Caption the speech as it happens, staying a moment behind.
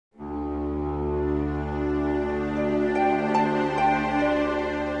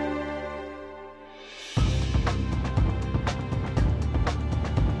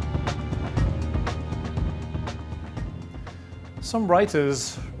Some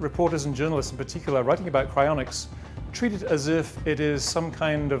writers, reporters and journalists in particular, writing about cryonics, treat it as if it is some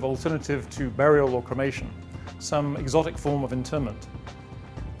kind of alternative to burial or cremation, some exotic form of interment.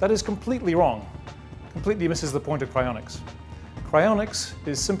 That is completely wrong, completely misses the point of cryonics. Cryonics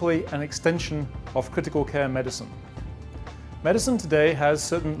is simply an extension of critical care medicine. Medicine today has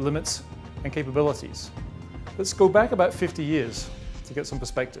certain limits and capabilities. Let's go back about 50 years to get some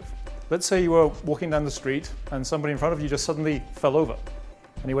perspective. Let's say you were walking down the street and somebody in front of you just suddenly fell over,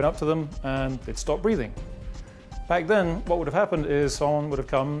 and you went up to them and they'd stopped breathing. Back then, what would have happened is someone would have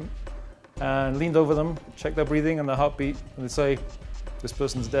come and leaned over them, checked their breathing and their heartbeat, and they'd say, this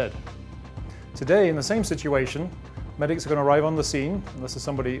person's dead. Today, in the same situation, medics are going to arrive on the scene, unless there's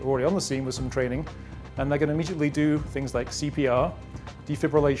somebody already on the scene with some training, and they're going to immediately do things like CPR,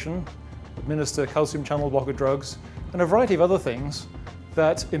 defibrillation, administer calcium channel blocker drugs, and a variety of other things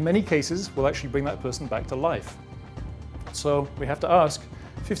that in many cases will actually bring that person back to life. So we have to ask,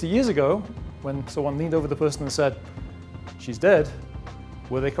 50 years ago, when someone leaned over the person and said, she's dead,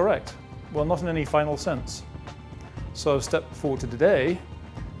 were they correct? Well, not in any final sense. So step forward to today.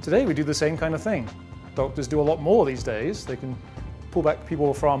 Today we do the same kind of thing. Doctors do a lot more these days. They can pull back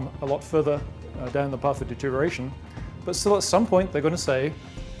people from a lot further down the path of deterioration, but still at some point they're going to say,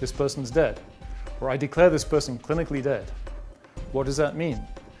 this person's dead, or I declare this person clinically dead. What does that mean?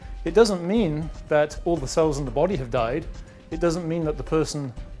 It doesn't mean that all the cells in the body have died. It doesn't mean that the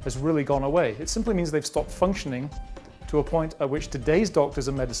person has really gone away. It simply means they've stopped functioning to a point at which today's doctors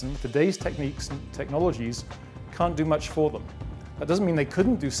and medicine, today's techniques and technologies can't do much for them. That doesn't mean they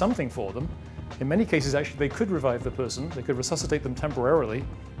couldn't do something for them. In many cases, actually, they could revive the person, they could resuscitate them temporarily,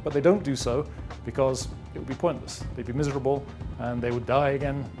 but they don't do so because it would be pointless. They'd be miserable and they would die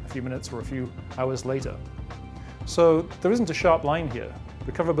again a few minutes or a few hours later. So there isn't a sharp line here.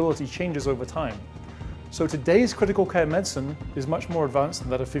 Recoverability changes over time. So today's critical care medicine is much more advanced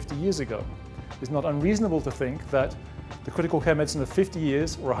than that of 50 years ago. It's not unreasonable to think that the critical care medicine of 50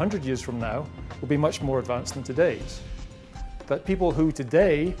 years or 100 years from now will be much more advanced than today's. That people who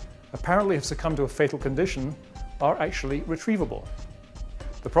today apparently have succumbed to a fatal condition are actually retrievable.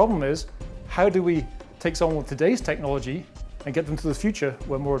 The problem is, how do we take someone with today's technology and get them to the future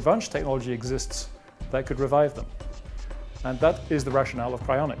where more advanced technology exists that could revive them? And that is the rationale of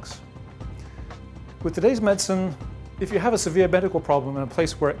cryonics. With today's medicine, if you have a severe medical problem in a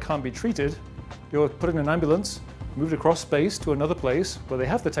place where it can't be treated, you're put in an ambulance, moved across space to another place where they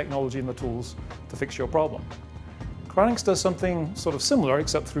have the technology and the tools to fix your problem. Cryonics does something sort of similar,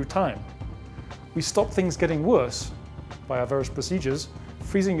 except through time. We stop things getting worse by our various procedures,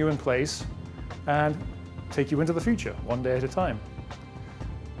 freezing you in place and take you into the future, one day at a time.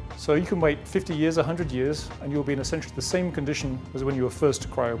 So you can wait 50 years, 100 years, and you'll be in essentially the same condition as when you were first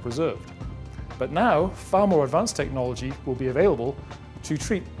cryopreserved. But now, far more advanced technology will be available to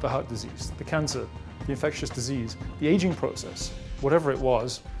treat the heart disease, the cancer, the infectious disease, the aging process, whatever it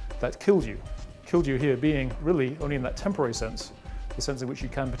was that killed you. Killed you here being really only in that temporary sense, the sense in which you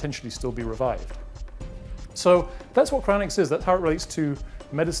can potentially still be revived. So that's what cryonics is. That's how it relates to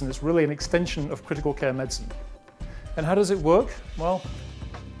medicine. It's really an extension of critical care medicine. And how does it work? Well,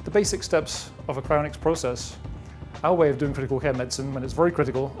 the basic steps of a cryonics process, our way of doing critical care medicine when it's very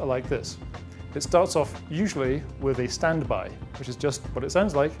critical, are like this. It starts off usually with a standby, which is just what it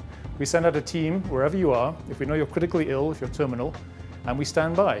sounds like. We send out a team wherever you are, if we know you're critically ill, if you're terminal, and we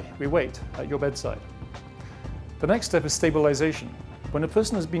stand by, we wait at your bedside. The next step is stabilization. When a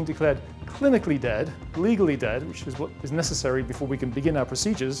person has been declared clinically dead, legally dead, which is what is necessary before we can begin our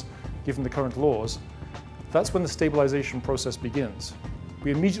procedures, given the current laws, that's when the stabilization process begins. We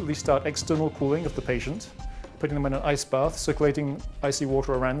immediately start external cooling of the patient, putting them in an ice bath, circulating icy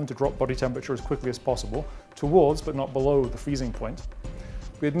water around them to drop body temperature as quickly as possible, towards but not below the freezing point.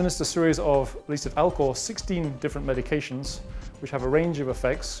 We administer a series of, at least at Alcor, 16 different medications which have a range of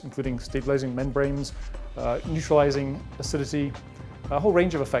effects, including stabilizing membranes, neutralizing acidity, a whole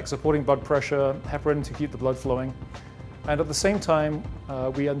range of effects, supporting blood pressure, heparin to keep the blood flowing. And at the same time,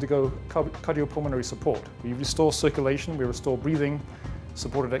 we undergo cardiopulmonary support. We restore circulation, we restore breathing,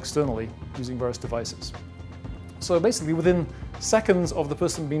 supported externally using various devices. So basically, within seconds of the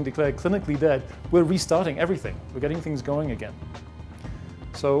person being declared clinically dead, we're restarting everything. We're getting things going again.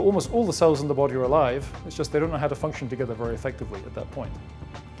 So almost all the cells in the body are alive, it's just they don't know how to function together very effectively at that point.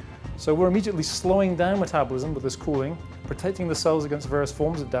 So we're immediately slowing down metabolism with this cooling, protecting the cells against various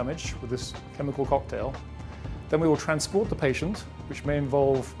forms of damage with this chemical cocktail. Then we will transport the patient, which may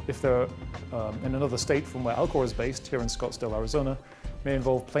involve, if they're in another state from where Alcor is based, here in Scottsdale, Arizona, may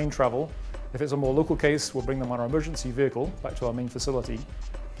involve plane travel. If it's a more local case, we'll bring them on our emergency vehicle back to our main facility.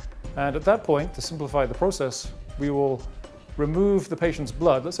 And at that point, to simplify the process, we will remove the patient's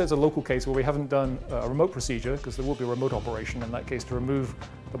blood. Let's say it's a local case where we haven't done a remote procedure, because there will be a remote operation in that case to remove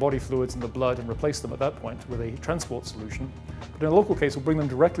the body fluids and the blood and replace them at that point with a transport solution. But in a local case, we'll bring them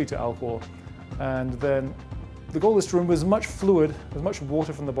directly to Alcor, and then the goal is to remove as much fluid, as much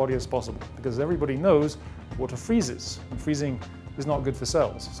water from the body as possible, because everybody knows water freezes, and freezing is not good for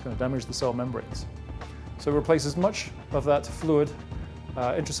cells. It's going to damage the cell membranes. So replace as much of that fluid,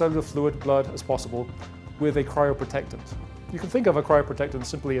 intracellular fluid, blood, as possible with a cryoprotectant. You can think of a cryoprotectant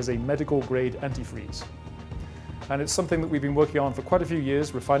simply as a medical-grade antifreeze. And it's something that we've been working on for quite a few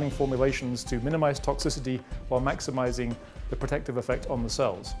years, refining formulations to minimize toxicity while maximizing the protective effect on the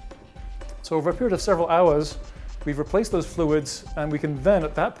cells. So over a period of several hours, we've replaced those fluids, and we can then,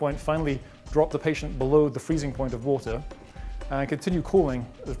 at that point, finally drop the patient below the freezing point of water and continue cooling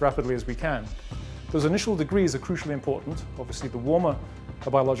as rapidly as we can. Those initial degrees are crucially important. Obviously, the warmer a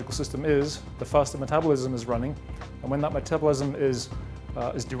biological system is, the faster metabolism is running, and when that metabolism is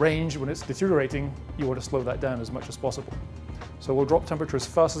deranged, when it's deteriorating, you want to slow that down as much as possible. So we'll drop temperature as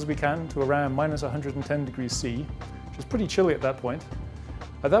fast as we can to around minus 110 degrees C, which is pretty chilly at that point.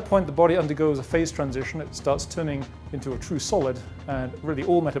 At that point, the body undergoes a phase transition. It starts turning into a true solid, and really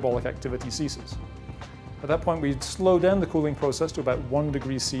all metabolic activity ceases. At that point, we slow down the cooling process to about 1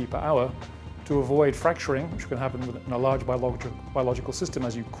 degree C per hour to avoid fracturing, which can happen in a large biological system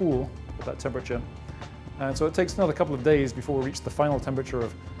as you cool at that temperature. And so it takes another couple of days before we reach the final temperature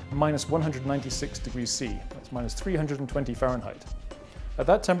of minus 196 degrees C. That's minus 320 Fahrenheit. At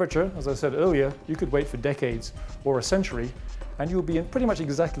that temperature, as I said earlier, you could wait for decades or a century, and you'll be in pretty much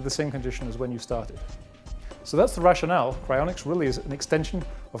exactly the same condition as when you started. So that's the rationale. Cryonics really is an extension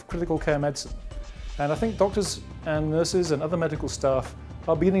of critical care medicine. And I think doctors and nurses and other medical staff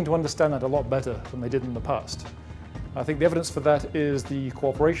are beginning to understand that a lot better than they did in the past. I think the evidence for that is the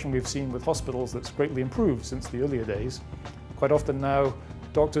cooperation we've seen with hospitals that's greatly improved since the earlier days. Quite often now,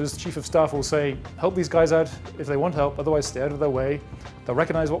 doctors, chief of staff will say, help these guys out if they want help, otherwise stay out of their way. They'll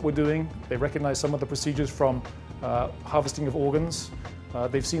recognize what we're doing. They recognize some of the procedures from harvesting of organs.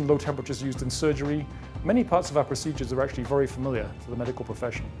 They've seen low temperatures used in surgery. Many parts of our procedures are actually very familiar to the medical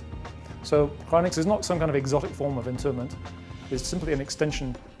profession. So cryonics is not some kind of exotic form of interment. It's simply an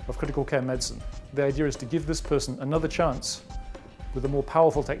extension of critical care medicine. The idea is to give this person another chance with the more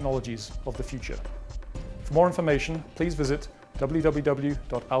powerful technologies of the future. For more information, please visit www.alcor.org.